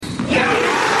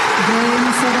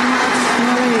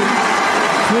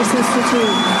2,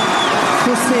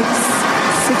 4-6,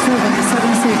 6-7,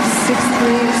 7-6,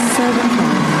 6-3,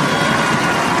 7-5.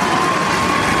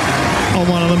 On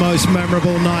one of the most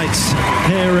memorable nights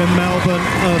here in Melbourne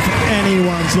of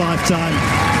anyone's lifetime,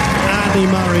 Andy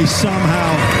Murray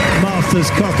somehow masters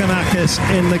Kokkinakis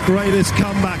in the greatest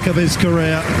comeback of his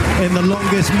career, in the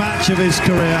longest match of his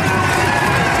career.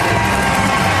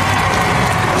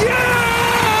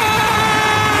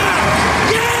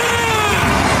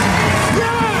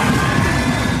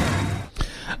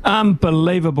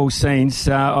 Unbelievable scenes.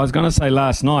 I was going to say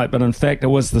last night, but in fact it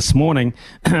was this morning,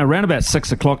 around about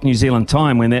 6 o'clock New Zealand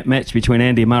time, when that match between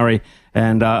Andy Murray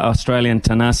and Australian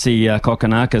Thanasi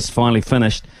Kokkinakis finally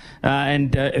finished.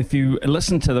 And if you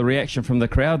listen to the reaction from the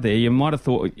crowd there, you might have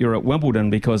thought you're at Wimbledon,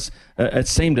 because it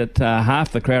seemed that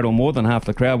half the crowd, or more than half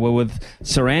the crowd, were with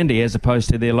Sir Andy as opposed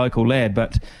to their local lad.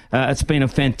 But it's been a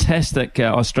fantastic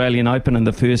Australian Open in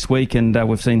the first week, and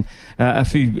we've seen a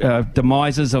few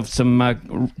demises of some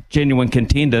genuine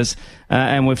contenders,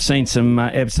 and we've seen some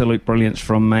absolute brilliance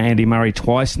from Andy Murray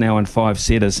twice now in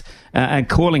 5-setters, and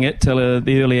calling it till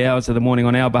the early hours of the morning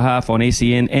on our behalf on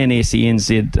SEN and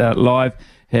SENZ Live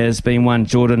has been one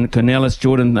Jordan Cornelis.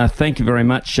 Jordan, thank you very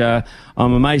much. I'm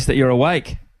amazed that you're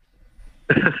awake.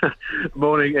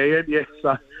 Morning, Ian. Yes,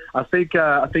 I think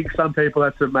some people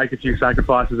had to make a few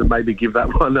sacrifices and maybe give that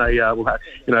one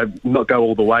not go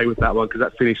all the way with that one, because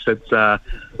that finished at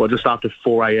just after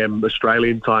 4 a.m.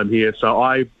 Australian time here.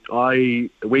 So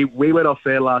we went off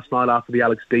there last night after the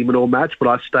Alex de Minaur match, but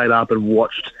I stayed up and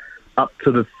watched up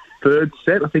to the third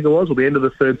set, I think it was, or the end of the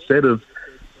third set of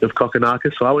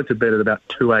Kokkinakis. So I went to bed at about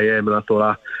 2 a.m. and I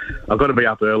thought, I've got to be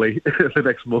up early the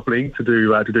next morning to do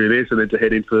this and then to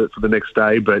head in for the next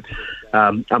day. But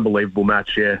unbelievable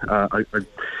match, yeah.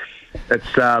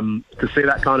 It's to see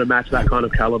that kind of match, that kind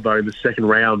of calibre in the second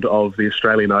round of the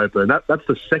Australian Open. That's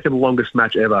the second longest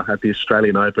match ever at the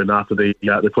Australian Open after the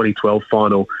 2012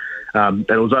 final. And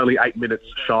it was only 8 minutes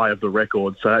shy of the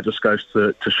record. So that just goes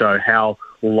to show how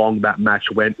long that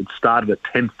match went. It started at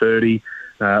 10:30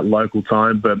 local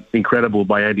time, but incredible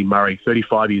by Andy Murray,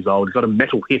 35 years old. He's got a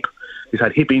metal hip. He's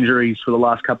had hip injuries for the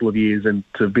last couple of years, and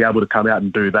to be able to come out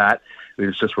and do that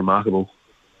is just remarkable.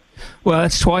 Well,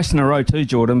 it's twice in a row too,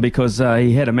 Jordan, because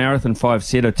he had a marathon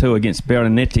 5-setter too against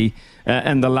Berrettini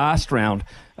in the last round.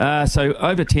 So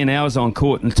over 10 hours on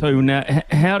court and two. Now,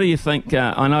 how do you think,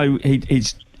 I know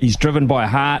he's driven by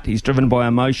heart, he's driven by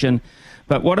emotion,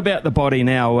 but what about the body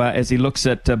now as he looks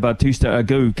at Bautista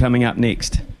Agut coming up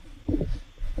next?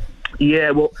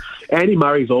 Yeah, well, Andy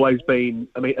Murray's always been,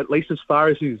 at least as far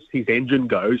as his engine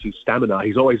goes, his stamina,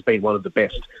 he's always been one of the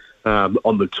best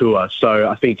on the tour. So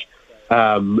I think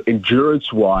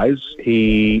endurance-wise,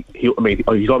 he's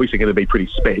obviously going to be pretty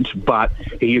spent, but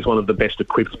he is one of the best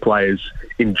equipped players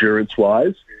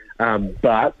endurance-wise.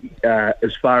 But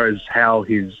as far as how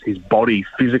his body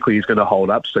physically is going to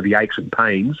hold up, so the aches and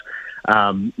pains,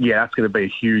 that's going to be a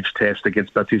huge test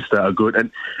against Bautista Agut.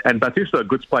 And Bautista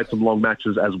Agut's played some long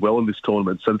matches as well in this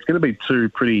tournament, so it's going to be two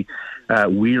pretty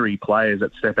weary players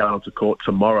that step out onto court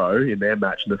tomorrow in their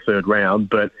match in the third round.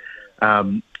 But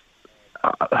I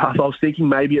was thinking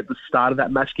maybe at the start of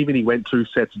that match, given he went 2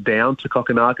 sets down to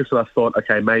Kokkinakis, and I thought,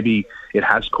 okay, maybe it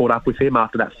has caught up with him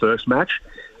after that first match.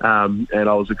 And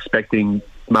I was expecting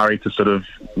Murray to sort of,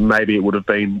 maybe it would have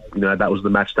been, that was the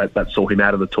match that saw him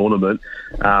out of the tournament.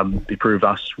 He proved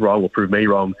us wrong, or proved me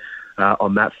wrong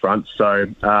on that front. So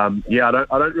I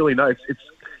don't really know.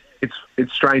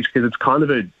 It's strange because it's kind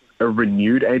of a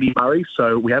renewed Andy Murray.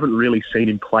 So we haven't really seen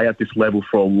him play at this level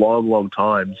for a long, long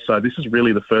time. So this is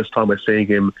really the first time we're seeing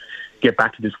him get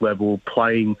back to this level,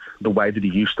 playing the way that he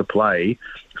used to play.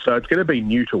 So it's going to be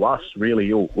new to us,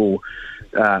 really, or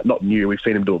not new. We've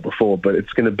seen him do it before, but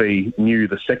it's going to be new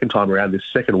the second time around, this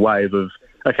second wave of,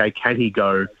 okay, can he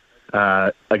go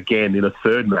again in a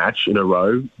third match in a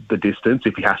row, the distance,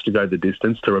 if he has to go the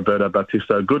distance, to Roberto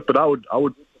Bautista Agut? But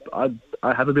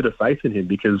I have a bit of faith in him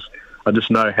because I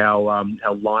just know how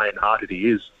lion-hearted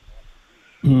he is.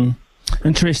 Mm.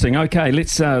 Interesting. Okay,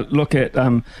 let's look at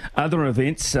other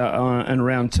events in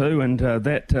round two, and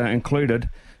that included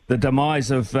the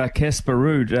demise of Casper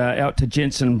Ruud out to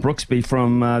Jenson Brooksby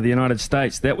from the United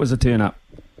States. That was a turn-up.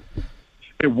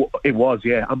 It was,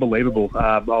 yeah, unbelievable.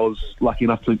 I was lucky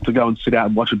enough to go and sit out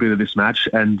and watch a bit of this match,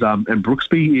 and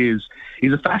Brooksby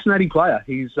he's a fascinating player.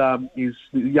 He's a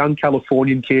young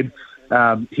Californian kid.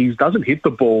 He doesn't hit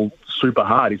the ball super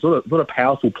hard. He's not a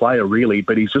powerful player, really,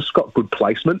 but he's just got good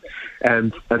placement,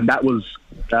 and that was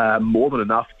more than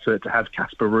enough to have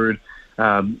Casper Ruud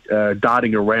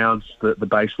darting around the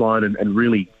baseline and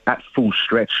really at full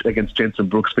stretch against Jenson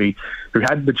Brooksby, who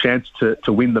had the chance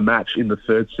to win the match in the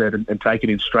third set and take it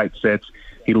in straight sets.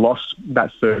 He lost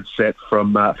that third set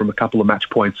from a couple of match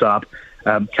points up.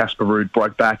 Casper Ruud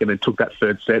broke back and then took that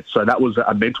third set. So that was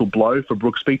a mental blow for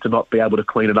Brooksby to not be able to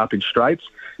clean it up in straights.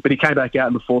 But he came back out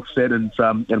in the fourth set and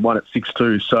won at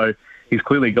 6-2. So he's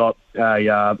clearly got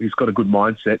a good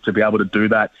mindset to be able to do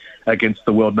that against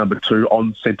the world number 2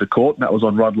 on centre court. And that was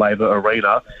on Rod Laver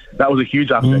Arena. That was a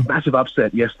huge upset, massive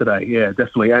upset yesterday. Yeah,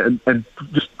 definitely. And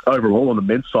just overall on the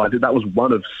men's side, that was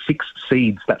one of 6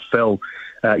 seeds that fell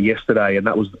yesterday, and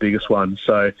that was the biggest one.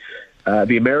 So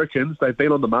the Americans, they've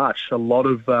been on the march. A lot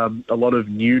of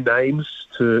new names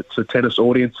to tennis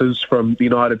audiences from the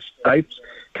United States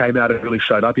came out and really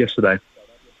showed up yesterday.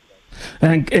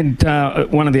 And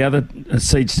one of the other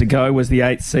seeds to go was the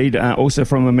 8th seed, also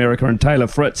from America, and Taylor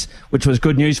Fritz, which was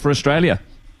good news for Australia.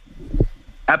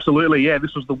 Absolutely, yeah.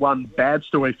 This was the one bad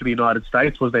story for the United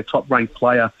States, was their top-ranked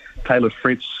player, Taylor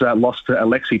Fritz, lost to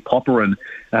Alexei Popyrin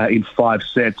in 5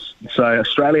 sets. So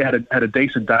Australia had a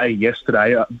decent day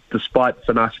yesterday, despite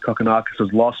Thanasi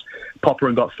Kokkinakis' loss.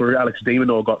 Popyrin got through, Alex de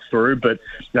Minaur got through, but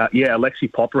Alexei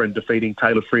Popyrin defeating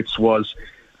Taylor Fritz was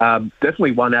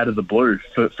definitely one out of the blue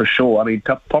for sure. I mean,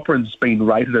 Popyrin's been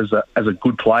rated as a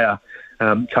good player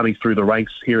coming through the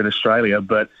ranks here in Australia,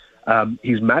 but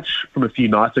his match from a few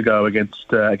nights ago against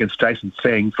Jason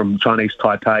Tseng from Chinese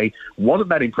Taipei wasn't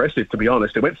that impressive, to be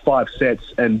honest. It went 5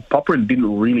 sets, and Popyrin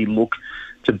didn't really look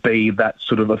to be that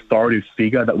sort of authoritative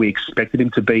figure that we expected him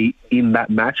to be in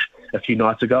that match a few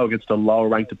nights ago against a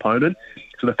lower-ranked opponent.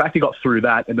 So the fact he got through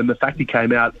that, and then the fact he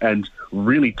came out and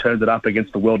really turned it up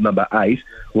against the world number 8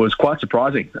 was quite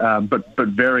surprising, but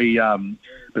very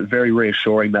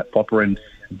reassuring that Popyrin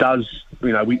does,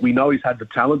 we know he's had the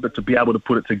talent, but to be able to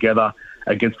put it together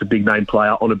against a big-name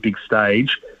player on a big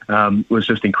stage was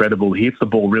just incredible. He hits the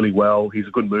ball really well. He's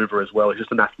a good mover as well. He's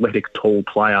just an athletic, tall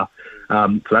player.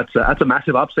 So that's a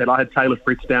massive upset. I had Taylor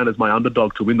Fritz down as my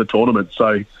underdog to win the tournament.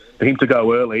 So for him to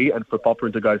go early and for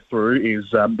Popyrin to go through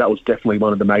that was definitely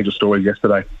one of the major stories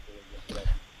yesterday.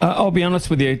 I'll be honest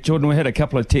with you, Jordan, we had a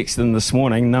couple of texts in this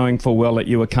morning, knowing full well that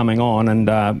you were coming on,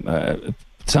 and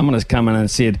someone has come in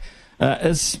and said,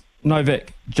 is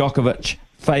Novak Djokovic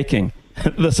faking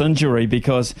this injury,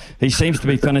 because he seems to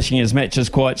be finishing his matches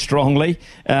quite strongly?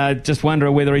 Just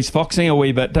wondering whether he's foxing a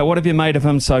wee bit. What have you made of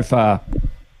him so far?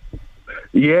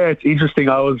 Yeah, it's interesting.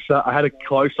 I had a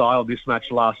close eye on this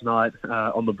match last night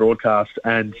on the broadcast,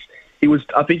 and he is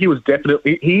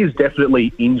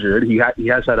definitely injured. He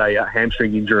has had a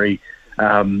hamstring injury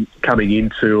coming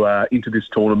into this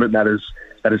tournament that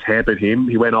has hampered him.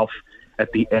 He went off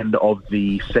at the end of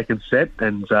the second set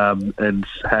and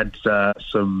had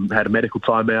a medical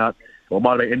timeout. Well, it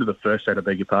might have been end of the first set, I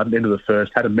beg your pardon. End of the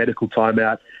first, had a medical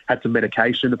timeout, had some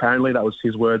medication, apparently. That was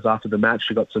his words after the match.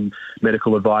 He got some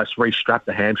medical advice, restrapped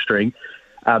the hamstring.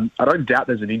 I don't doubt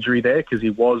there's an injury there because he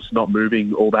was not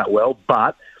moving all that well,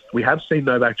 but we have seen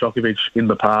Novak Djokovic in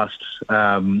the past,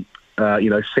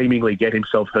 seemingly get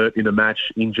himself hurt in a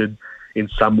match, injured in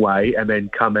some way, and then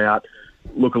come out,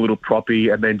 look a little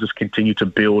proppy, and then just continue to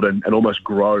build and almost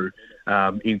grow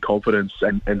in confidence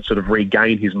and sort of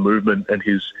regain his movement and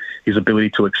his ability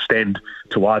to extend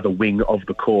to either wing of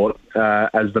the court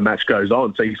as the match goes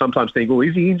on. So you sometimes think, well,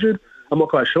 is he injured? I'm not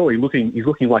quite sure. He's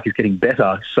looking like he's getting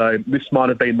better. So this might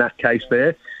have been that case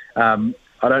there. I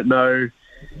don't know.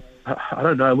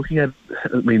 Looking at,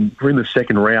 we're in the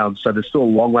second round, so there's still a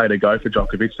long way to go for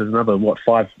Djokovic. There's another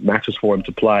 5 matches for him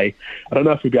to play. I don't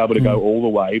know if he'll be able to go all the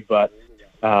way, but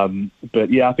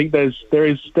yeah, I think there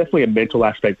is definitely a mental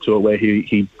aspect to it where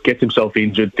he gets himself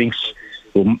injured,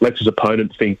 lets his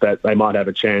opponent think that they might have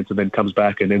a chance, and then comes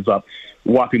back and ends up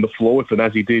wiping the floor with them,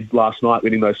 as he did last night,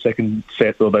 winning those second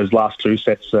set or those last 2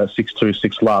 sets, 6-2,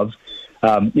 6-love.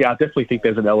 Yeah, I definitely think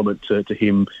there's an element to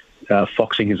him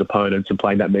foxing his opponents and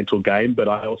playing that mental game, but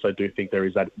I also do think there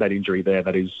is that injury there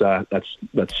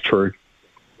that's true.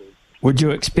 Would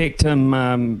you expect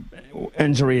him,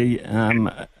 injury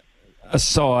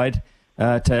aside,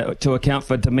 to account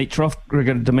for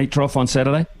Dimitrov on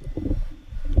Saturday?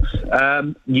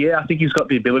 Yeah, I think he's got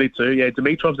the ability to. Yeah,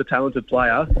 Dimitrov's a talented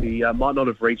player. He might not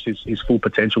have reached his full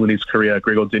potential in his career,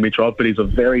 Grigor Dimitrov, but he's a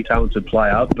very talented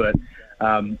player. But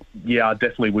yeah, I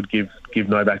definitely would give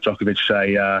Novak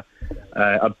Djokovic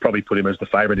I'd probably put him as the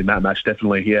favourite in that match,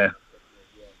 definitely, yeah.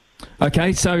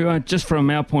 Okay, so just from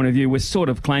our point of view, we're sort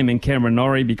of claiming Cameron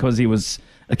Norrie because he was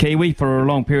a Kiwi for a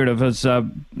long period of his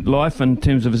life in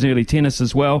terms of his early tennis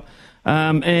as well.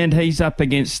 And he's up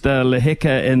against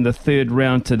Lehecka in the third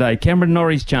round today. Cameron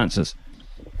Norrie's chances?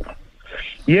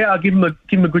 Yeah, I'll give him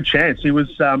a good chance. He was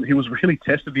really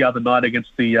tested the other night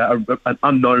against an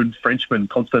unknown Frenchman,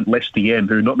 Constant Lestienne,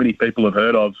 who not many people have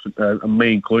heard of,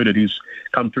 me included. He's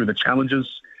come through the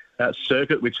Challengers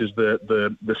circuit, which is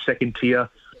the second tier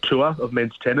tour of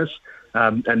men's tennis.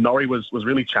 And Norrie was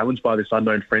really challenged by this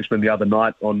unknown Frenchman the other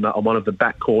night on one of the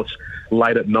back courts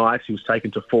late at night. He was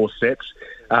taken to 4 sets.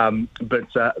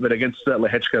 But against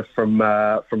Lehečka from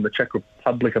the Czech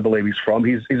Republic, I believe he's from,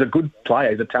 he's a good player.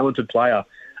 He's a talented player.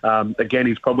 Again,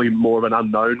 he's probably more of an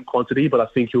unknown quantity, but I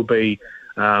think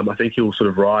he'll sort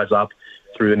of rise up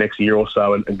through the next year or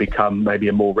so and become maybe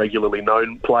a more regularly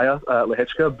known player,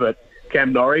 Lehečka. But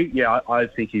Cam Norrie, yeah, I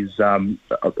think he's a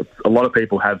lot of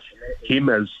people have him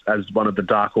as one of the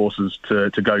dark horses to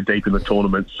go deep in the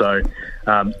tournament. So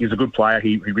he's a good player.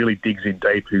 He really digs in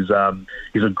deep. He's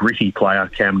a gritty player,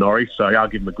 Cam Norrie. So yeah, I'll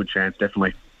give him a good chance,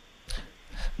 definitely.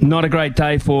 Not a great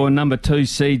day for number 2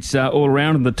 seeds all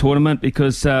around in the tournament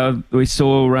because we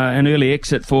saw an early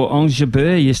exit for Ons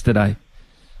Jabeur yesterday.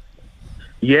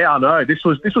 Yeah, I know. This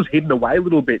was hidden away a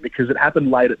little bit because it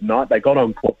happened late at night. They got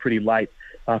on court pretty late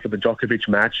after the Djokovic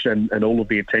match, and all of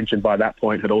the attention by that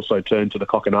point had also turned to the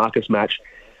Kokkinakis match.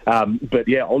 But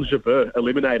yeah, Ons Jabeur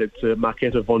eliminated to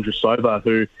Marketa Vondrousova,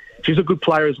 who she's a good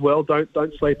player as well.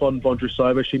 Don't sleep on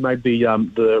Vondrousova. She made the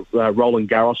Roland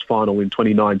Garros final in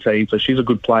 2019, so she's a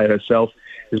good player herself.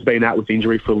 Has been out with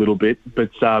injury for a little bit,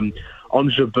 but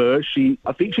Ons Jabeur,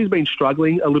 I think she's been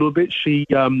struggling a little bit. She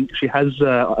has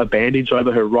a bandage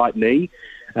over her right knee.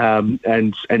 And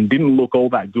didn't look all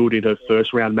that good in her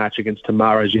first round match against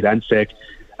Tamara Zidansek.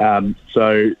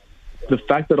 So the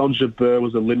fact that Ons Jabeur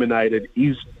was eliminated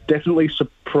is definitely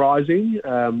surprising.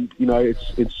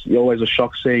 It's always a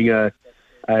shock seeing a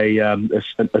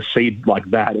seed like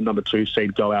that, a number 2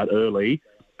 seed, go out early,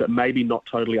 but maybe not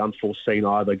totally unforeseen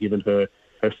either, given her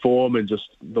form and just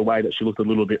the way that she looked a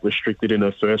little bit restricted in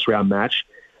her first round match.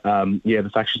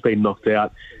 The fact she's been knocked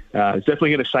out, it's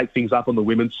definitely going to shake things up on the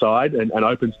women's side and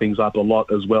opens things up a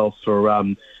lot as well for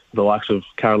the likes of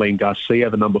Caroline Garcia,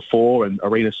 the number 4, and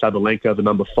Arina Sabalenka, the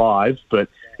number 5. But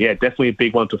yeah, definitely a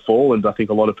big one to fall, and I think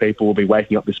a lot of people will be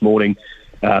waking up this morning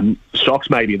shocked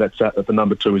maybe that the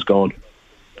number 2 is gone.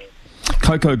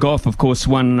 Coco Gauff, of course,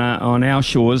 won on our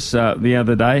shores the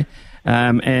other day,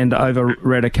 and over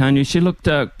Raducanu. She looked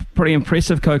pretty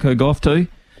impressive, Coco Gauff too.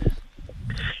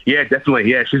 Yeah, definitely.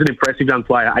 Yeah, she's an impressive young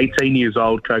player. 18 years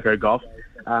old, Coco Gauff.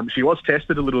 She was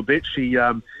tested a little bit. She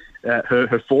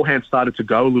her forehand started to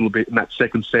go a little bit in that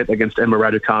second set against Emma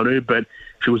Raducanu, but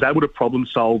she was able to problem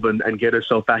solve and get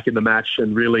herself back in the match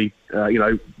and really,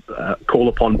 call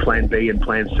upon Plan B and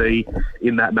Plan C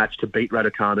in that match to beat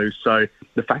Raducanu. So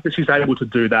the fact that she's able to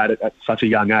do that at such a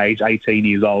young age, 18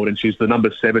 years old, and she's the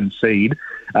number 7 seed,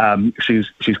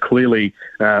 she's clearly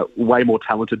way more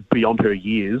talented beyond her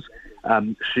years.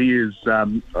 She is,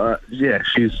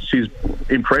 she's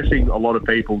impressing a lot of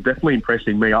people. Definitely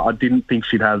impressing me. I didn't think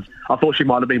I thought she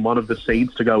might have been one of the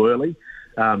seeds to go early,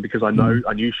 because I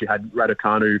knew she had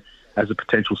Raducanu as a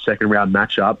potential second round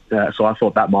matchup. So I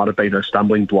thought that might have been her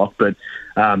stumbling block. But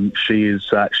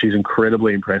she's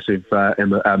incredibly impressive. Coco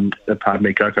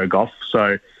Gauff.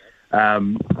 So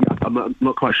I'm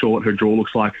not quite sure what her draw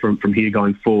looks like from here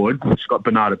going forward. She's got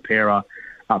Bernarda Pera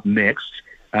up next.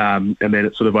 And then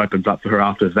it sort of opens up for her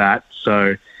after that.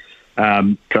 So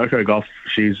Coco Gauff,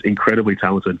 she's incredibly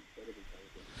talented.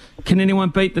 Can anyone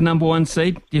beat the number 1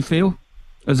 seed, do you feel?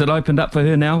 Has it opened up for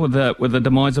her now with the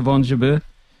demise of Ons Jabeur?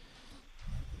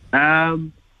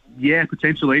 Yeah,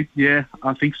 potentially. Yeah,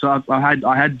 I think so. I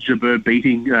had Jabeur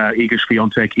beating Iga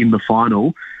Swiatek in the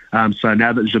final. So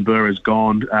now that Jabeur is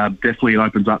gone, definitely it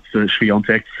opens up for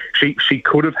Swiatek. She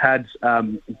could have had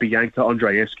Bianca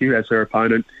Andreescu as her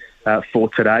opponent for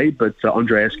today, but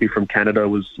Andreescu from Canada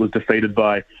was defeated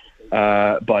by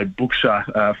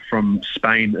Buxa from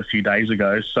Spain a few days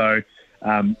ago. So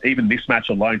even this match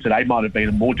alone today might have been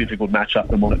a more difficult matchup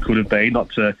than what it could have been. Not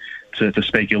to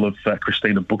speak ill of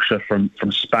Christina Buxa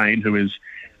from Spain, who is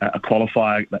a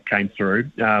qualifier that came through.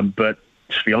 But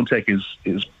Swiatek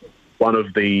is one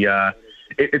of the.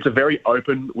 It's a very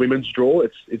open women's draw.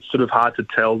 It's sort of hard to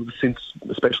tell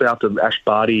especially after Ash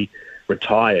Barty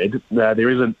retired. There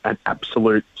isn't an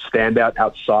absolute standout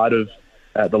outside of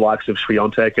the likes of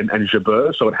Swiatek and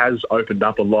Jabeur, so it has opened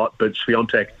up a lot. But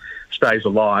Swiatek stays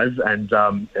alive, and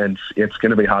it's going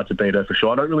to be hard to beat her for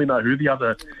sure. I don't really know who the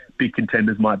other big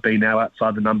contenders might be now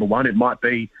outside the number 1. It might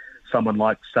be someone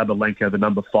like Sabalenka, the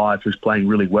number 5, who's playing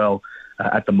really well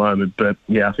at the moment. But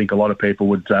yeah, I think a lot of people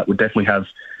would definitely have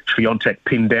Swiatek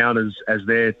pinned down as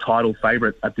their title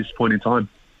favourite at this point in time.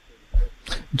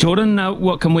 Jordan,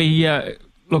 what can we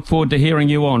look forward to hearing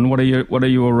you on. What are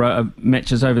your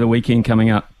matches over the weekend coming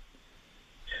up?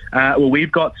 Well,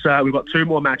 we've got 2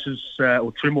 more matches,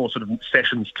 or 2 more sort of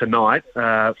sessions tonight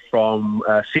from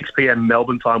 6 p.m.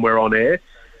 Melbourne time. We're on air,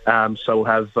 so we'll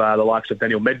have the likes of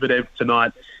Daniel Medvedev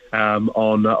tonight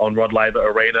on Rod Laver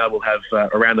Arena. We'll have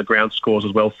around the ground scores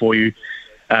as well for you.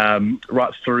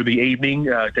 Right through the evening,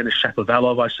 Denis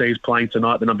Shapovalov I see is playing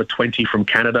tonight, the number 20 from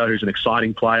Canada, who's an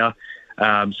exciting player.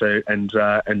 And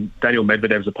Daniel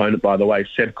Medvedev's opponent, by the way,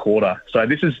 Seb Korda. So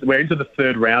we're into the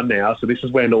 3rd round now. So this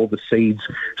is when all the seeds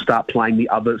start playing the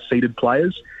other seeded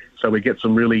players. So we get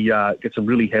some really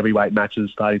heavyweight matches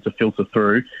starting to filter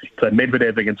through. So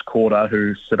Medvedev against Korda,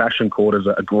 who Sebastian Korda is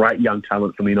a great young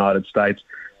talent from the United States.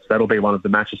 So that'll be one of the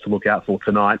matches to look out for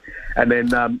tonight. And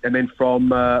then from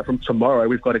tomorrow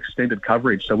we've got extended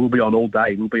coverage. So we'll be on all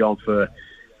day. We'll be on for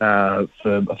I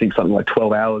think something like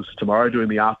 12 hours tomorrow, doing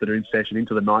the afternoon session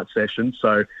into the night session.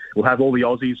 So we'll have all the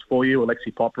Aussies for you.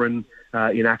 Alexei Popyrin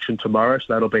in action tomorrow, so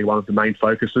that'll be one of the main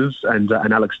focuses, and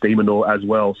Alex de Minaur as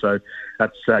well. So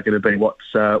that's going to be what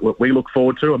we look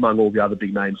forward to among all the other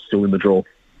big names still in the draw.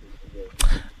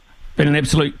 Been an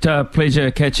absolute pleasure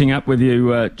catching up with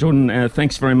you, Jordan.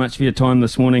 Thanks very much for your time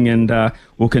this morning, and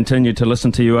we'll continue to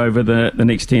listen to you over the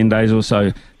next 10 days or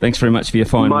so. Thanks very much for your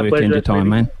fine work and your time,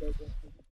 man.